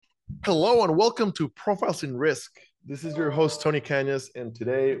Hello and welcome to Profiles in Risk. This is your host, Tony Cañas, and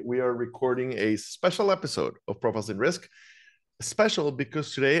today we are recording a special episode of Profiles in Risk. Special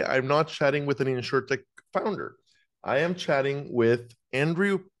because today I'm not chatting with an InsurTech founder. I am chatting with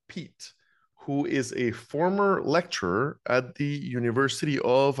Andrew Peat, who is a former lecturer at the University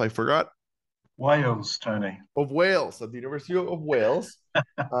of, I forgot, Wales, Tony. of Wales, at the University of Wales,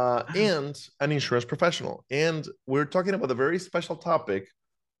 and an insurance professional. And we're talking about a very special topic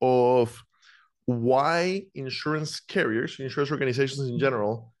of why insurance carriers, insurance organizations in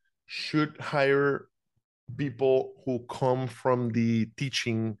general, should hire people who come from the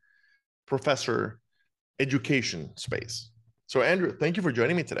teaching professor education space. So, Andrew, thank you for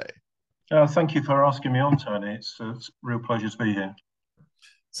joining me today. Thank you for asking me on, Tony. It's a real pleasure to be here.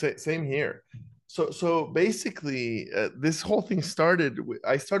 Same here. So basically, this whole thing started.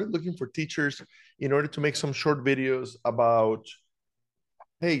 I started looking for teachers in order to make some short videos about,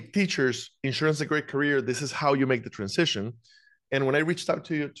 hey, teachers, insurance is a great career. This is how you make the transition. And when I reached out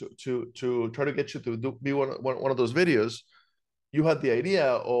to you to try to get you to be one of those videos, you had the idea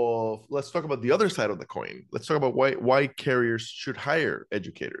of, let's talk about the other side of the coin. Let's talk about why carriers should hire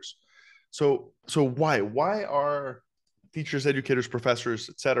educators. So why are teachers, educators, professors,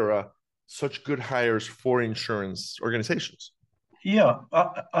 etc., such good hires for insurance organizations? Yeah,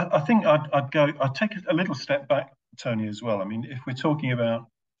 I think I'd take a little step back, Tony, as well. I mean, if we're talking about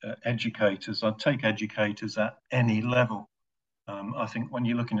educators, I'd take educators at any level. I think when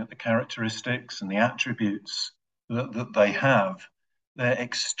you're looking at the characteristics and the attributes that they have, they're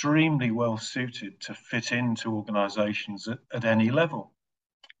extremely well suited to fit into organizations at any level.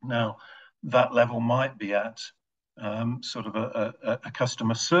 Now, that level might be at sort of a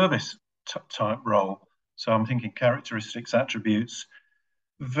customer service type role. So I'm thinking characteristics, attributes,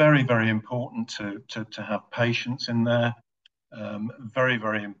 very, very important to have patience in there. Very,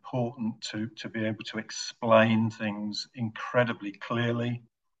 very important to be able to explain things incredibly clearly.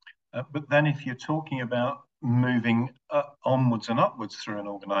 But then if you're talking about moving onwards and upwards through an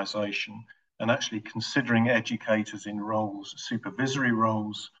organization and actually considering educators in roles, supervisory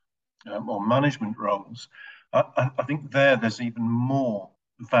roles, or management roles, I think there's even more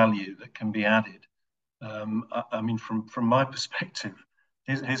value that can be added. I mean, from my perspective,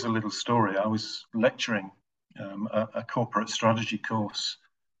 here's a little story. I was lecturing a corporate strategy course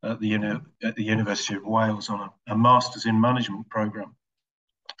at the University of Wales on a master's in management program,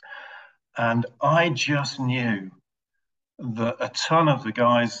 and I just knew that a ton of the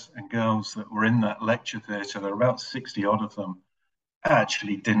guys and girls that were in that lecture theatre, there were about 60 odd of them,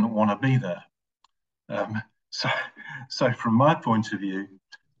 actually didn't want to be there. Um, so, so from my point of view,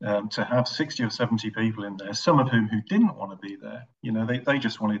 to have 60 or 70 people in there, some of whom who didn't want to be there, they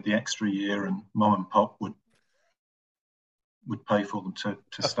just wanted the extra year, and mom and pop would pay for them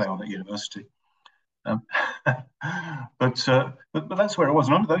to stay on at university. Um, but that's where it was.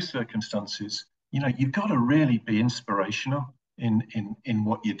 And under those circumstances, you've got to really be inspirational in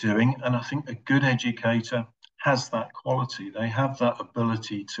what you're doing. And I think a good educator has that quality. They have that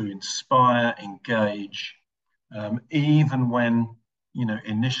ability to inspire, engage, even when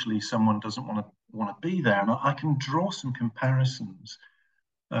initially someone doesn't want to be there. And I can draw some comparisons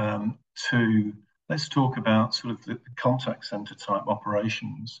to, let's talk about sort of the contact center type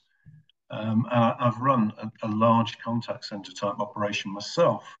operations. And I've run a large contact center type operation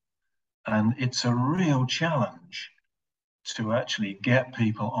myself, and it's a real challenge to actually get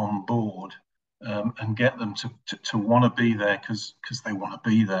people on board, and get them to want to be there because they want to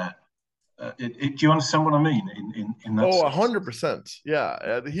be there. Do you understand what I mean in that Oh, sense? 100%.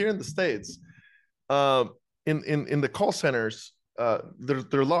 Yeah. Here in the States, um, in the call centers,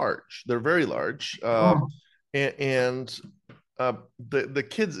 they're large. They're very large. Mm. And the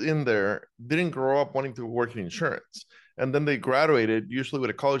kids in there didn't grow up wanting to work in insurance, and then they graduated usually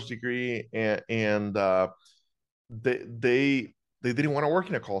with a college degree, and they didn't want to work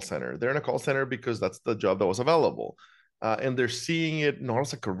in a call center. They're in a call center because that's the job that was available, and they're seeing it not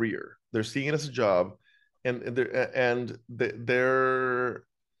as a career. They're seeing it as a job, they're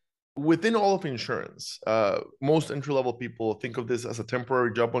within all of insurance. Most entry level people think of this as a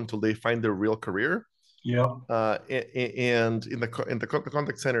temporary job until they find their real career, Yeah. and in the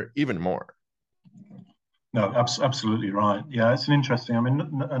contact center even more. No, absolutely right. Yeah, it's an interesting. I mean,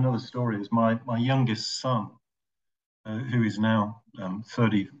 another story is my youngest son, who is now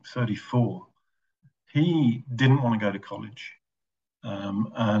 34. He didn't want to go to college,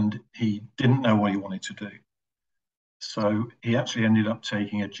 and he didn't know what he wanted to do. So he actually ended up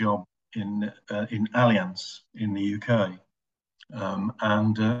taking a job in Allianz in the UK,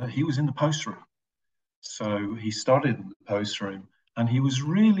 and he was in the post room. So he started in the post room, And he was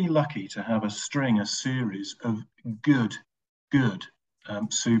really lucky to have a series of good, good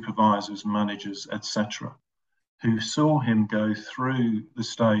supervisors, managers, etc., who saw him go through the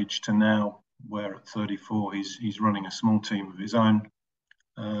stage to now, where at 34 he's running a small team of his own,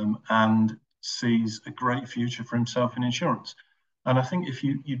 and sees a great future for himself in insurance. And I think if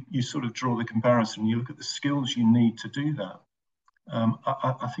you sort of draw the comparison, you look at the skills you need to do that.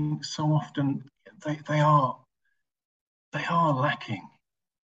 I think so often they are lacking.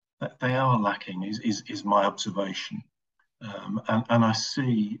 They are lacking is my observation, and I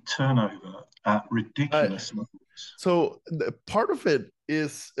see turnover at ridiculous levels. So part of it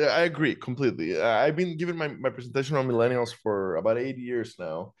is, I agree completely. I've been giving my presentation on millennials for about 8 years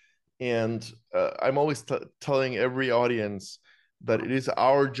now. And I'm always telling every audience that it is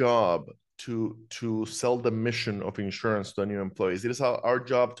our job to sell the mission of insurance to new employees. It is our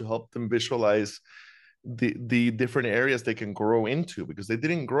job to help them visualize the different areas they can grow into, because they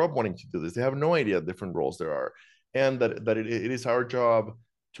didn't grow up wanting to do this. They have no idea different roles there are. And that it is our job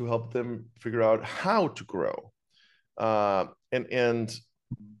to help them figure out how to grow. And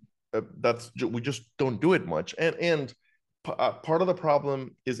that's, we just don't do it much. And part of the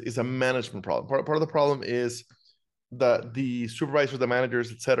problem is a management problem. Part of the problem is that the supervisors, the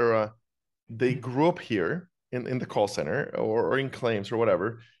managers, etc., they grew up here in the call center or in claims or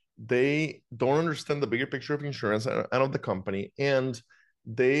whatever. They don't understand the bigger picture of insurance and of the company, and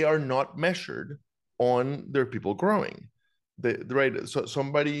they are not measured on their people growing. Right. So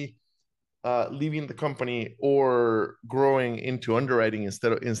somebody leaving the company or growing into underwriting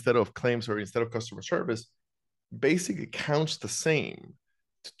instead of claims or instead of customer service basically counts the same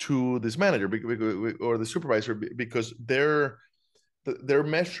to this manager or the supervisor, because they're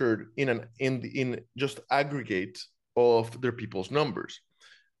measured in just aggregate of their people's numbers.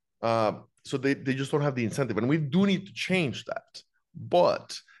 So they just don't have the incentive, and we do need to change that.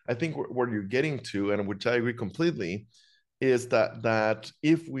 But I think where you're getting to, and which I agree completely, is that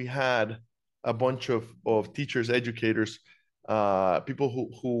if we had a bunch of teachers, educators, people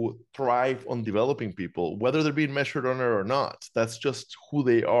who thrive on developing people, whether they're being measured on it or not, that's just who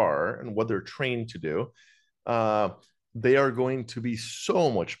they are and what they're trained to do. They are going to be so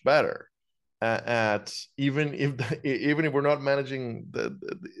much better at even if we're not managing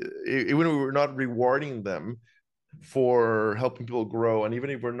even if we're not rewarding them for helping people grow, and even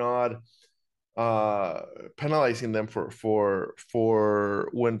if we're not penalizing them for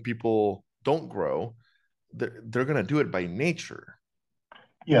when people don't grow, they're going to do it by nature.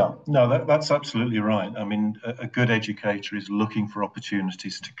 Yeah, no, that's absolutely right. I mean, a good educator is looking for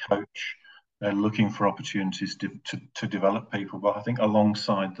opportunities to coach. They're looking for opportunities to develop people. But I think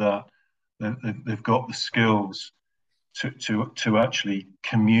alongside that, they've got the skills to actually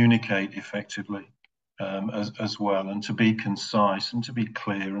communicate effectively, as well, and to be concise and to be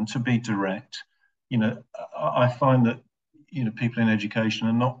clear and to be direct. I find that people in education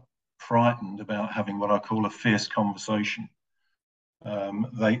are not frightened about having what I call a fierce conversation.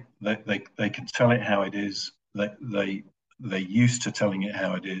 They can tell it how it is. They're used to telling it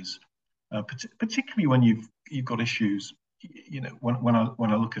how it is, particularly when you've got issues. When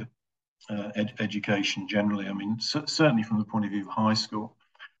I look at education generally, I mean, certainly from the point of view of high school,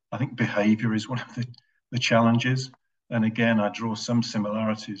 I think behaviour is one of the challenges. And again, I draw some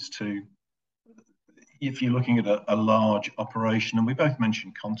similarities to if you're looking at a large operation, and we both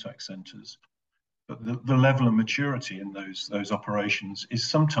mentioned contact centres, but the level of maturity in those operations is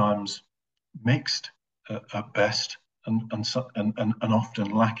sometimes mixed at best, and often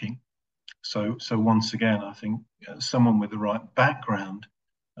lacking. So once again, I think someone with the right background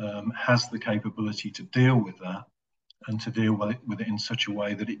has the capability to deal with that, and to deal with it in such a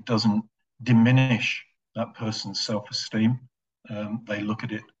way that it doesn't diminish that person's self-esteem. They look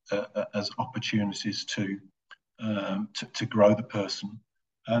at it as opportunities to grow the person,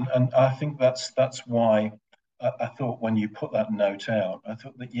 and I think that's why I thought when you put that note out, I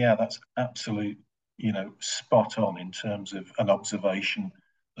thought that yeah, that's absolute, spot on in terms of an observation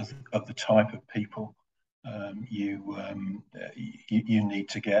of the type of people you need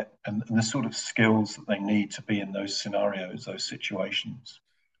to get, and the sort of skills that they need to be in those scenarios, those situations.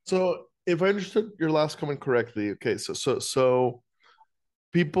 So if I understood your last comment correctly, okay, so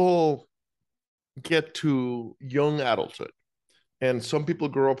people get to young adulthood, and some people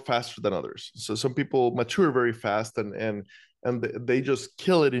grow up faster than others. So some people mature very fast, and they just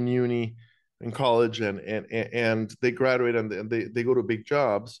kill it in uni, in college, and they graduate, and they go to big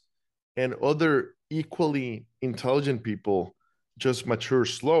jobs, and other equally intelligent people just mature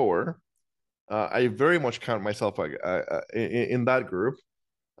slower. I very much count myself in that group,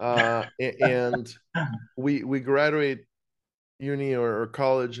 and we graduate uni or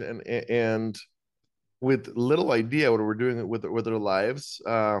college, and with little idea what we're doing with their lives.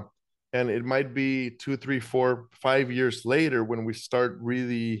 And it might be 2, 3, 4, 5 years later when we start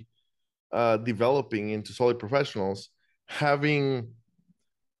really developing into solid professionals, having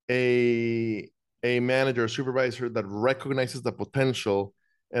a a manager, a supervisor that recognizes the potential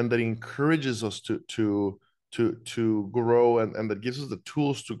and that encourages us to grow, and that gives us the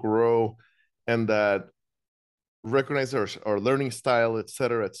tools to grow, and that recognize our learning style, et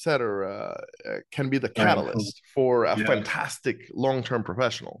cetera, can be the Very important. catalyst for a Yeah, fantastic long-term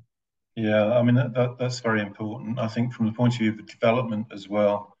professional. yeah. I mean, that's very important. I think from the point of view of development as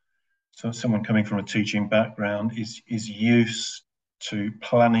well. So someone coming from a teaching background is used to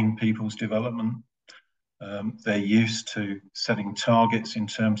planning people's development. They're used to setting targets in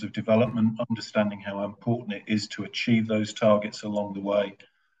terms of development, understanding how important it is to achieve those targets along the way.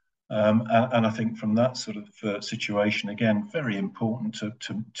 And I think from that sort of situation, again, very important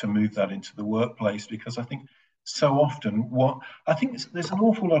to move that into the workplace, because I think so often what I think there's an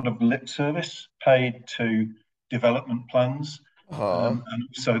awful lot of lip service paid to development plans, Uh, and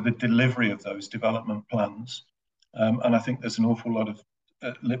also the delivery of those development plans. And I think there's an awful lot of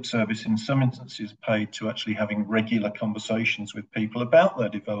lip service in some instances paid to actually having regular conversations with people about their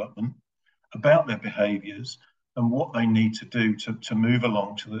development, about their behaviours, and what they need to do to move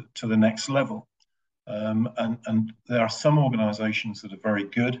along to the next level. And there are some organisations that are very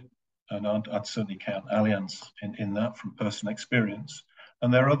good, and I'd certainly count Allianz in that from personal experience.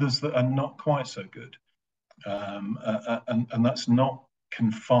 And there are others that are not quite so good, and that's not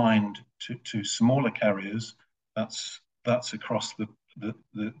confined to smaller carriers. That's across the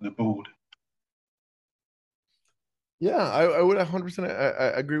board. yeah, I would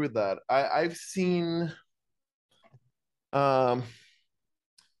 100% agree with that. I've seen um,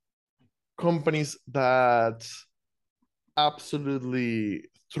 companies that absolutely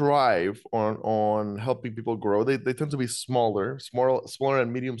thrive on helping people grow. They tend to be smaller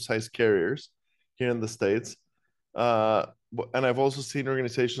and medium sized carriers here in the States. Uh, and I've also seen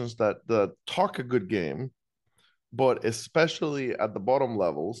organizations that talk a good game, but especially at the bottom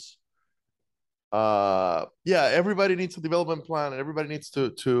levels, yeah, everybody needs a development plan, and everybody needs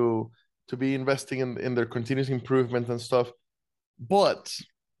to be investing in their continuous improvement and stuff. But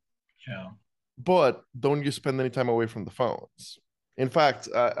Yeah. but don't you spend any time away from the phones? In fact,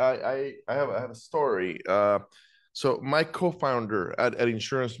 I have a story. So my co-founder at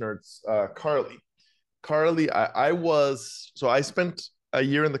Insurance Nerds, Carly, I spent a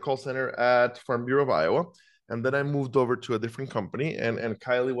year in the call center at Farm Bureau of Iowa, and then I moved over to a different company, and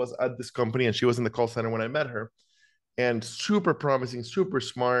Kylie was at this company, and she was in the call center when I met her, and super promising, super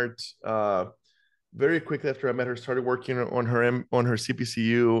smart. Very quickly after I met her, started working on her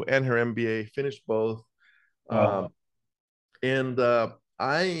CPCU and her MBA, finished both. Wow. Um, and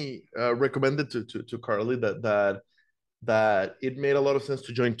I recommended to Carly that it made a lot of sense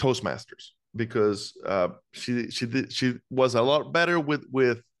to join Toastmasters, because she was a lot better with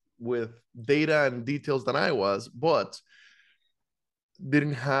data and details than I was, but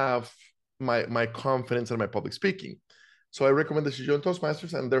didn't have my confidence in my public speaking. So I recommend that you join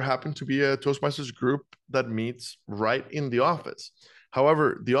Toastmasters, and there happened to be a Toastmasters group that meets right in the office.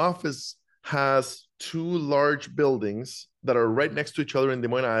 However, the office has two large buildings that are right next to each other in Des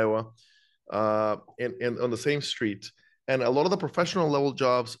Moines, Iowa, and on the same street. And a lot of the professional level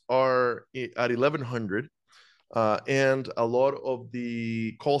jobs are at 1100, and a lot of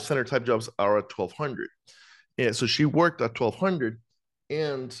the call center type jobs are at 1200. Yeah, so she worked at 1200,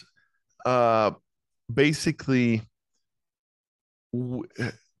 and uh, basically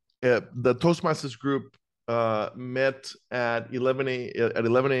the Toastmasters group met at 11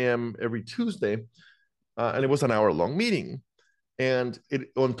 a.m. every Tuesday, and it was an hour long meeting. And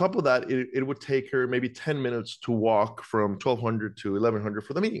on top of that, it would take her maybe 10 minutes to walk from 1200 to 1100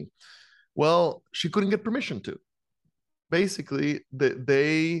 for the meeting. Well, she couldn't get permission to. Basically,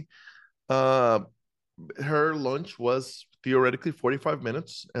 they her lunch was theoretically 45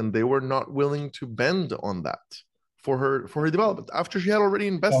 minutes, and they were not willing to bend on that for her development after she had already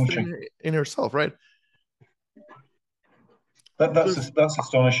invested in herself, right? That's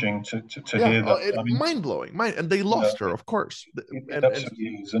astonishing to Yeah, hear that. I mean, mind blowing, and they yeah, lost her, of course. it And absolutely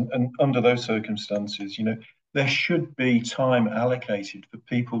is. And under those circumstances, there should be time allocated for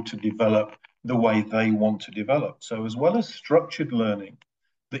people to develop the way they want to develop. So, as well as structured learning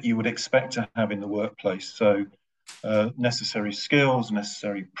that you would expect to have in the workplace, so necessary skills,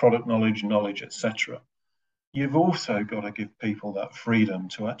 necessary product knowledge, etc. You've also got to give people that freedom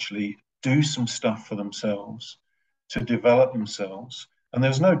to actually do some stuff for themselves, to develop themselves, And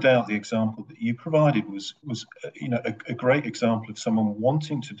there's no doubt the example that you provided was a great example of someone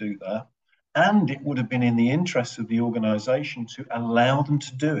wanting to do that, and it would have been in the interest of the organization to allow them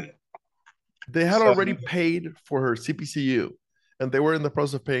to do it. They had So already paid for her CPCU, and they were in the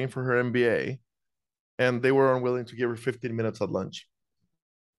process of paying for her MBA, and they were unwilling to give her 15 minutes at lunch.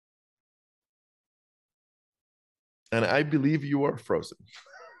 And I believe you are frozen.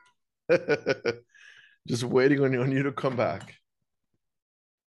 Just waiting on you to come back.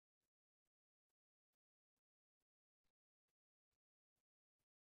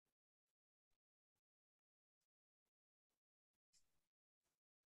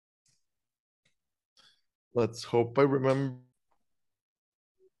 Let's hope I remember.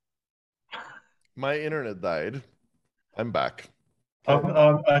 My internet died. I'm back.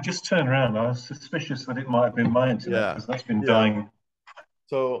 I just turned around. I was suspicious that it might have been my internet Yeah. because that's been Yeah. dying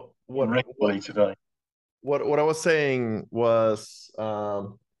So regularly today. What I was saying was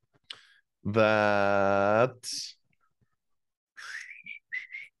that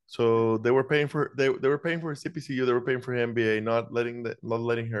so they were paying for they were paying for her CPCU, they were paying for her MBA, not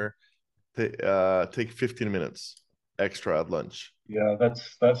letting her take 15 minutes extra at lunch. Yeah,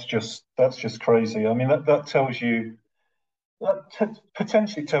 that's just crazy. I mean, that tells you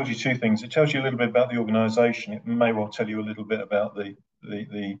potentially tells you two things. It tells you a little bit about the organisation. It may well tell you a little bit about the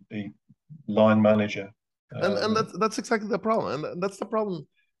line manager. And that's exactly the problem. And that's the problem.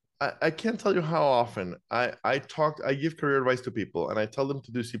 I can't tell you how often I give career advice to people and I tell them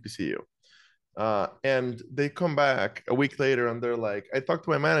to do CPCU. And they come back a week later and they're like, I talked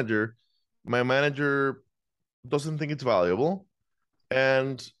to my manager. My manager doesn't think it's valuable,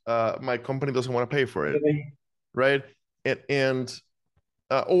 and my company doesn't want to pay for it, Really? right? And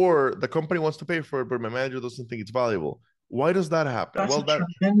or the company wants to pay for it, but my manager doesn't think it's valuable. Why does that happen? That's Well, a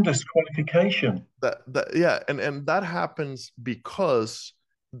tremendous qualification. that yeah, and that happens because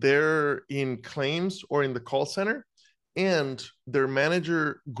they're in claims or in the call center, and their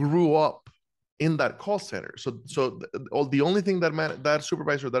manager grew up in that call center. So the only thing that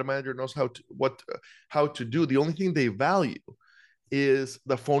supervisor, that manager knows how to do, the only thing they value is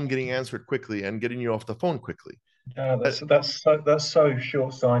the phone getting answered quickly and getting you off the phone quickly. Yeah, that's so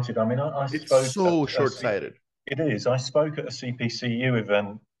short-sighted. I mean, I It's spoke at so short-sighted. it is. I spoke at a CPCU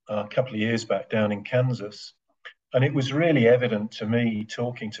event a couple of years back down in Kansas, and it was really evident to me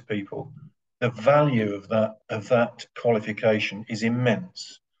talking to people the value of that qualification is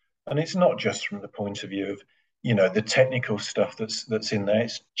immense. And it's not just from the point of view of, the technical stuff that's in there.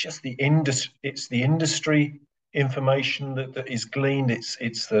 It's just the industry information that is gleaned.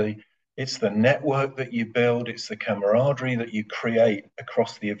 It's the network that you build, it's the camaraderie that you create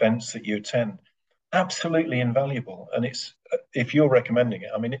across the events that you attend. Absolutely invaluable. And it's if you're recommending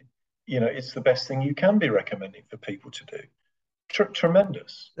it, I mean, it's the best thing you can be recommending for people to do.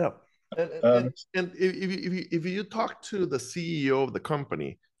 Tremendous. Yeah. And if you talk to the CEO of the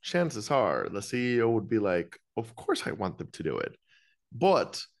company, chances are the CEO would be like, of course I want them to do it.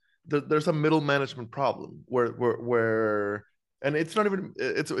 But there's a middle management problem where and it's not even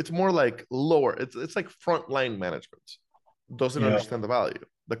it's more like lower, it's like frontline management doesn't understand the value.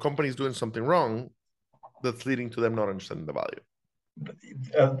 The company is doing something wrong that's leading to them not understanding the value.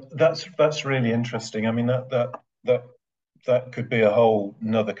 That's really interesting. I mean, that could be a whole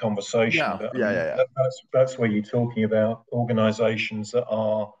another conversation. Yeah, But I yeah, mean, yeah, yeah. that's where you're talking about organisations that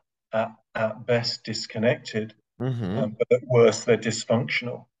are at best disconnected, Mm-hmm. but at worst they're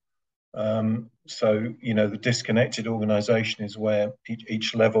dysfunctional. So the disconnected organisation is where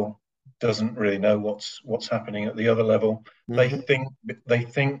each level doesn't really know what's happening at the other level. Mm-hmm. They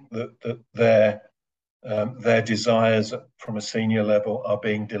think that their desires from a senior level are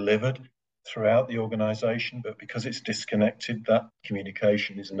being delivered throughout the organization, but because it's disconnected, that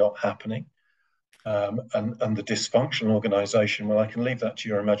communication is not happening. And the dysfunctional organization, well, I can leave that to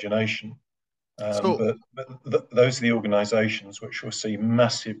your imagination. But those are the organizations which will see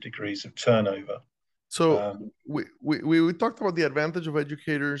massive degrees of turnover. So we talked about the advantage of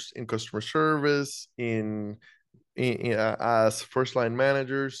educators in customer service, in as first line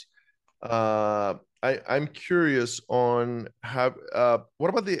managers. I'm curious on what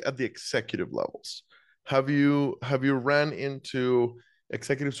about at the executive levels? Have you ran into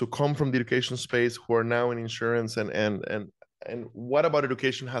executives who come from the education space who are now in insurance, and what about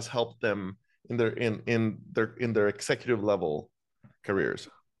education has helped them in their executive level careers?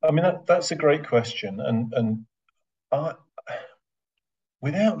 I mean, that's a great question, and I,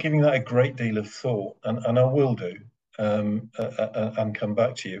 without giving that a great deal of thought, and I will do, and come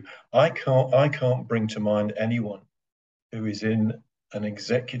back to you. I can't bring to mind anyone who is in an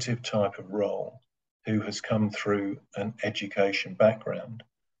executive type of role who has come through an education background.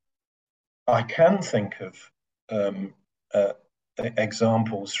 I can think of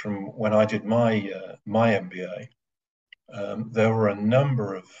examples from when I did my MBA. There were a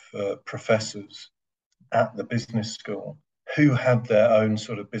number of professors at the business school who had their own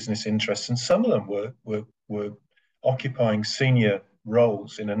sort of business interests, and some of them were occupying senior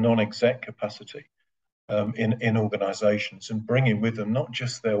roles in a non-exec capacity in organizations, and bringing with them not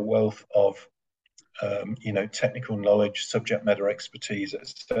just their wealth of technical knowledge, subject matter expertise,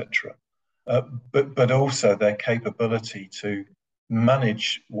 etc., but also their capability to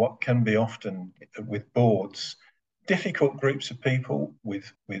manage what can be often with boards difficult groups of people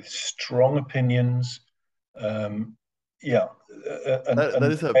with strong opinions. Yeah, That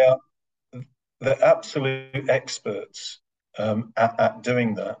is a they're absolute experts at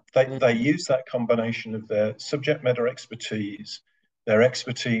doing that. They use that combination of their subject matter expertise, their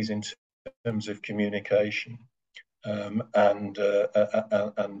expertise in terms of communication, and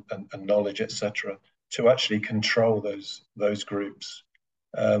knowledge, etc., to actually control those groups.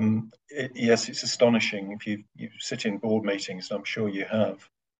 Yes, it's astonishing if you sit in board meetings, and I'm sure you have,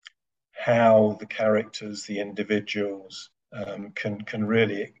 how the characters, the individuals, can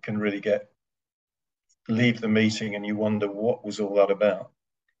really leave the meeting, and you wonder what was all that about.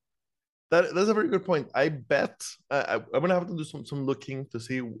 That's a very good point. I bet I'm gonna have to do some looking to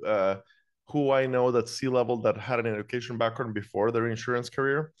see who I know that's C-level that had an education background before their insurance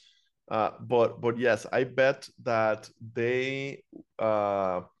career. But yes, I bet that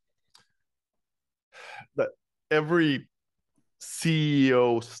that every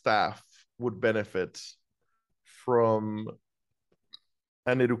CEO staff would benefit from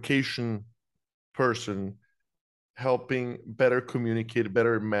an education person helping better communicate,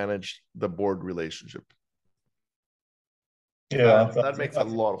 better manage the board relationship. Yeah, that makes a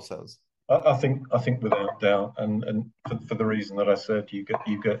lot of sense. I think without doubt, and for the reason that I said, you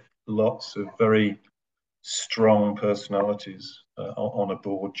get lots of very strong personalities on a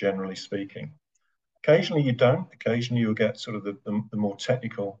board, generally speaking. Occasionally you don't. Occasionally you'll get sort of the more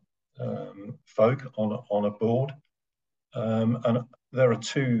technical folk on a board, and there are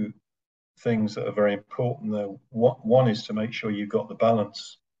two things that are very important there. One is to make sure you've got the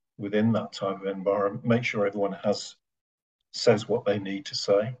balance within that type of environment. Make sure everyone says what they need to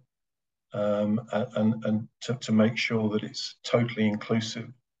say, and to make sure that it's totally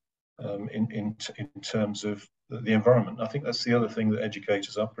inclusive in terms of the environment. I think that's the other thing that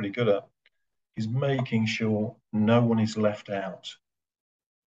educators are pretty good at, is making sure no one is left out.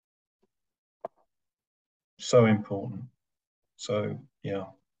 So important. So yeah,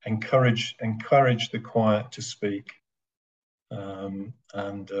 encourage the quiet to speak, and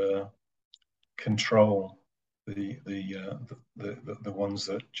control the ones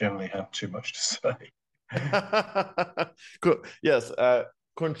that generally have too much to say. Cool. Yes.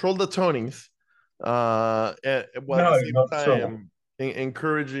 Control the tonings. While at the same time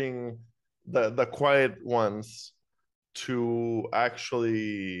encouraging the quiet ones to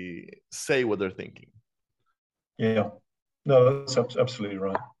actually say what they're thinking. Yeah, no, that's absolutely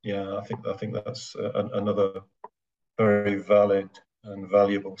right. Yeah, I think that's another very valid and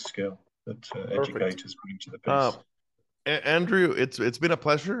valuable skill that educators bring to the piece. Andrew, it's been a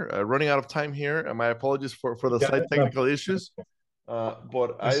pleasure. Running out of time here, and my apologies for the slight technical issues.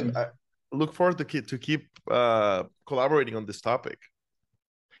 But I look forward to keep collaborating on this topic.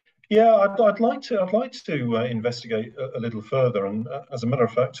 Yeah, I'd like to investigate a little further, and as a matter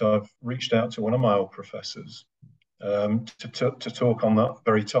of fact, I've reached out to one of my old professors to talk on that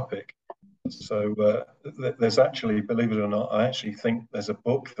very topic. So there's actually, believe it or not, I actually think there's a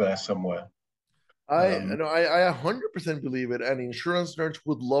book there somewhere. I 100% believe it, and Insurance Nerds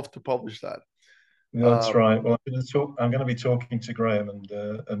would love to publish that. That's right. Well, I'm going to be talking to Graham, and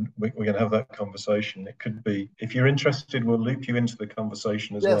we're going to have that conversation. It could be, if you're interested, we'll loop you into the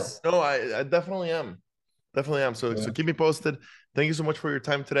conversation as well. Yes, no, I definitely am. Definitely am. So keep me posted. Thank you so much for your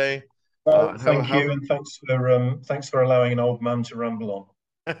time today. Thank you, and thanks for allowing an old man to ramble on.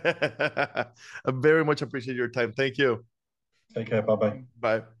 I very much appreciate your time. Thank you. Take care. Bye-bye.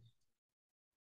 Bye.